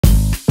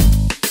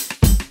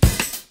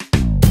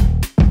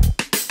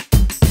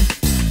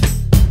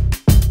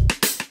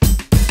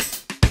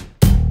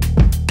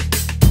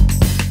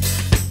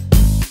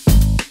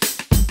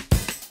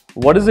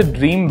What is a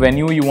dream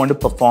venue you want to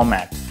perform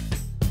at?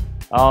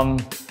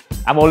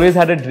 I've always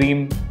had a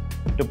dream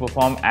to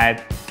perform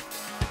at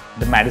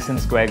the Madison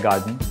Square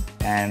Garden,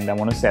 and I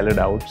want to sell it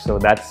out. So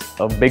that's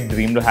a big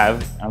dream to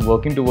have. I'm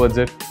working towards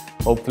it.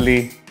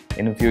 Hopefully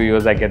in a few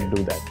years I get to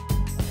do that.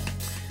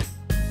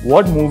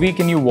 What movie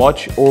can you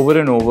watch over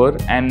and over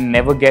and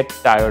never get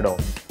tired of?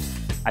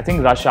 I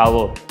think Rush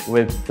Hour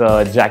with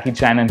Jackie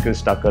Chan and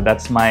Chris Tucker.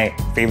 That's my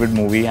favorite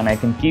movie, and I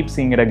can keep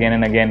seeing it again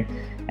and again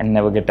and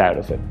never get tired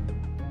of it.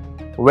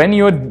 When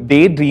you're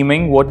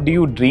daydreaming, what do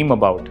you dream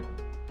about?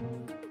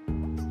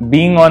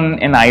 Being on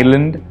an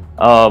island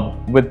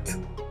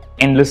with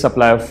endless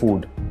supply of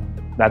food.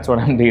 That's what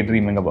I'm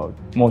daydreaming about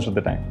most of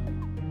the time.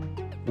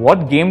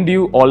 What game do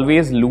you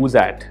always lose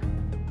at?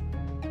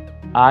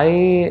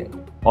 I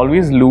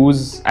always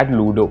lose at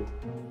Ludo.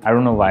 I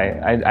don't know why.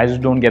 I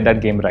just don't get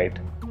that game right.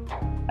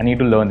 I need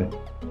to learn it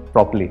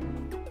properly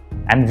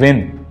and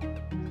win.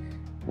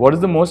 What is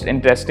the most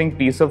interesting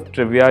piece of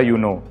trivia you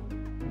know?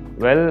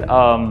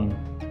 Well,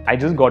 I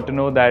just got to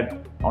know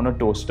that on a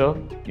toaster,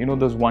 you know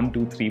those 1,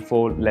 2, 3,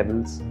 4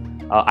 levels.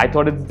 I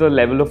thought it's the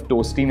level of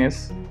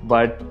toastiness,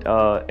 but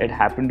it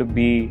happened to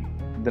be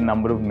the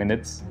number of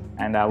minutes,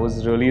 and I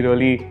was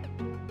really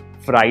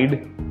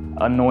fried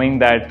knowing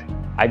that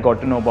I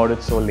got to know about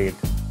it so late.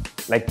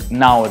 Like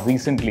now,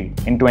 recently,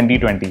 in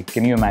 2020.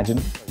 Can you imagine?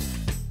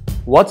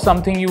 What's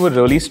something you were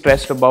really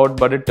stressed about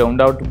but it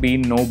turned out to be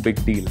no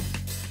big deal?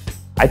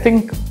 I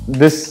think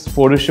this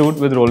photo shoot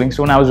with Rolling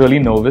Stone, I was really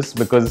nervous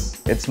because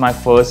it's my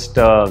first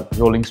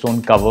Rolling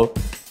Stone cover,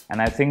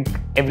 and I think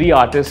every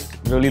artist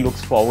really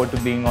looks forward to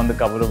being on the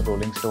cover of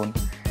Rolling Stone.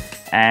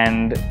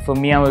 And for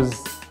me, I was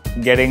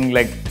getting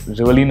like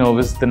really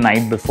nervous the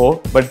night before,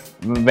 but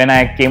when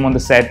I came on the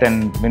set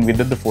and when we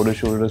did the photo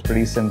shoot, it was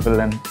pretty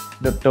simple and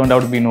it turned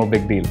out to be no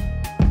big deal.